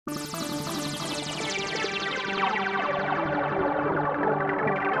What's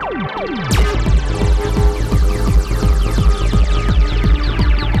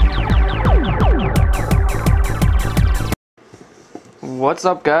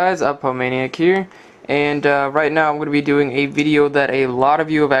up guys, Maniac here, and right now I'm going to be doing a video that a lot of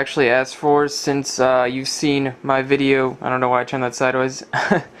you have actually asked for since you've seen my video. I don't know why I turned that sideways.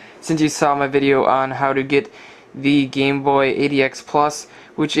 Since you saw my video on how to get the Game Boy A.D.X Plus,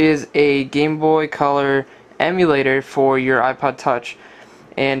 which is a Game Boy Color emulator for your iPod Touch.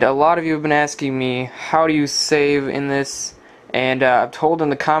 And a lot of you have been asking me, how do you save in this? And I've told in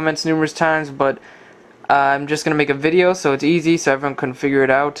the comments numerous times, but I'm just going to make a video so it's easy so everyone can figure it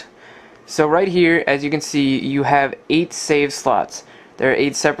out. So right here, as you can see, you have 8 save slots. There are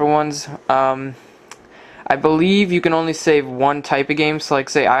 8 separate ones. I believe you can only save one type of game. So like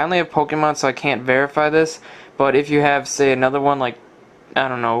say I only have Pokemon, so I can't verify this. But if you have say another one, like I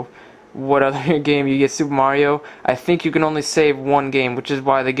don't know what other game you get, Super Mario, I think you can only save one game, which is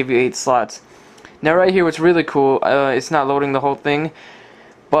why they give you 8 slots. Now right here, what's really cool, it's not loading the whole thing.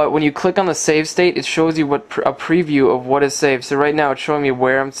 But when you click on the save state, it shows you what a preview of what is saved. So right now it's showing me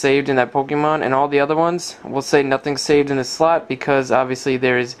where I'm saved in that Pokemon, and all the other ones will say nothing saved in this slot because obviously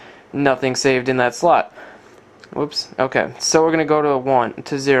there is nothing saved in that slot. Whoops. Okay, so we're gonna go to 1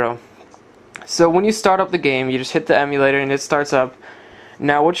 to 0. So when you start up the game, you just hit the emulator and it starts up.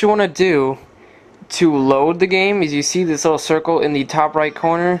 Now what you want to do to load the game is you see this little circle in the top right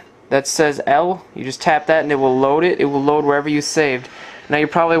corner that says L. You just tap that and it will load it. It will load wherever you saved. Now you're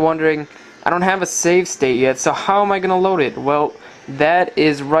probably wondering, I don't have a save state yet, so how am I going to load it? Well, that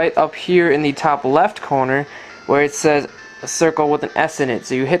is right up here in the top left corner where it says a circle with an S in it.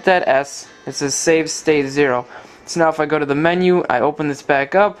 So you hit that S, it says save state 0. So now if I go to the menu, I open this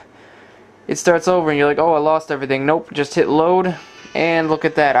back up, it starts over and you're like, oh, I lost everything. Nope, just hit load, and look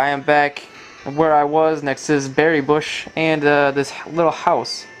at that, I am back where I was next to this berry bush and this little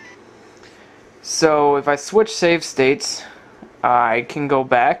house. So if I switch save states, I can go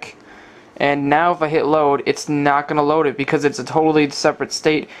back, and now if I hit load, it's not going to load it because it's a totally separate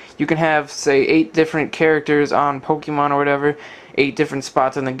state. You can have, say, 8 different characters on Pokemon or whatever, 8 different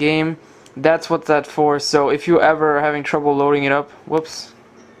spots in the game. That's what that's for. So if you ever are having trouble loading it up, whoops,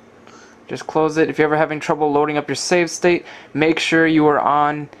 just close it. If you're ever having trouble loading up your save state, make sure you are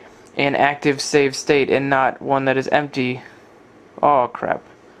on an active save state and not one that is empty. Oh crap.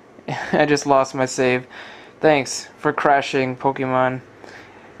 I just lost my save. Thanks for crashing, Pokemon.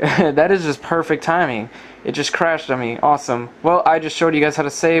 That is just perfect timing. It just crashed on me. Awesome. Well, I just showed you guys how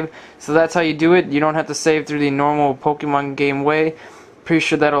to save, so that's how you do it. You don't have to save through the normal Pokemon game way. Pretty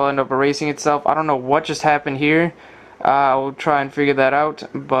sure that'll end up erasing itself. I don't know what just happened here. I'll try and figure that out,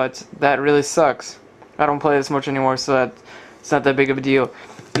 but that really sucks. I don't play this much anymore, so it's not that big of a deal.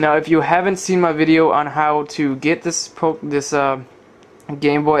 Now, if you haven't seen my video on how to get this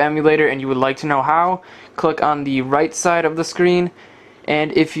Game Boy emulator and you would like to know how, click on the right side of the screen.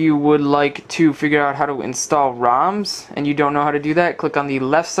 And if you would like to figure out how to install ROMs and you don't know how to do that, click on the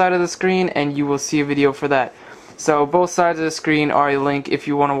left side of the screen and you will see a video for that. So both sides of the screen are a link if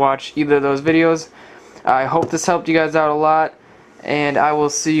you want to watch either of those videos. I hope this helped you guys out a lot, and I will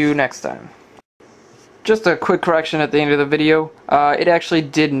see you next time. Just a quick correction at the end of the video. It actually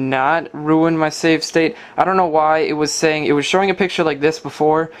did not ruin my save state. I don't know why it was showing a picture like this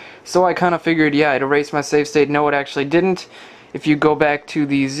before, so I kind of figured, yeah, it erased my save state. No, it actually didn't. If you go back to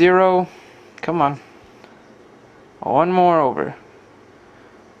the 0, come on, one more over.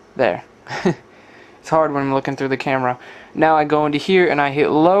 There. It's hard when I'm looking through the camera. Now I go into here and I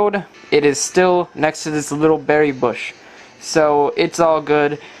hit load. It is still next to this little berry bush, so it's all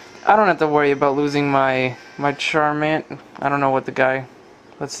good. I don't have to worry about losing my Charmant. I don't know what the guy...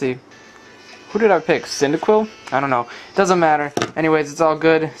 Let's see. Who did I pick? Cyndaquil? I don't know. Doesn't matter. Anyways, it's all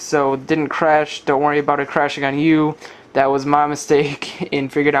good. So it didn't crash. Don't worry about it crashing on you. That was my mistake in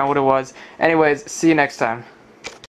figuring out what it was. Anyways, see you next time.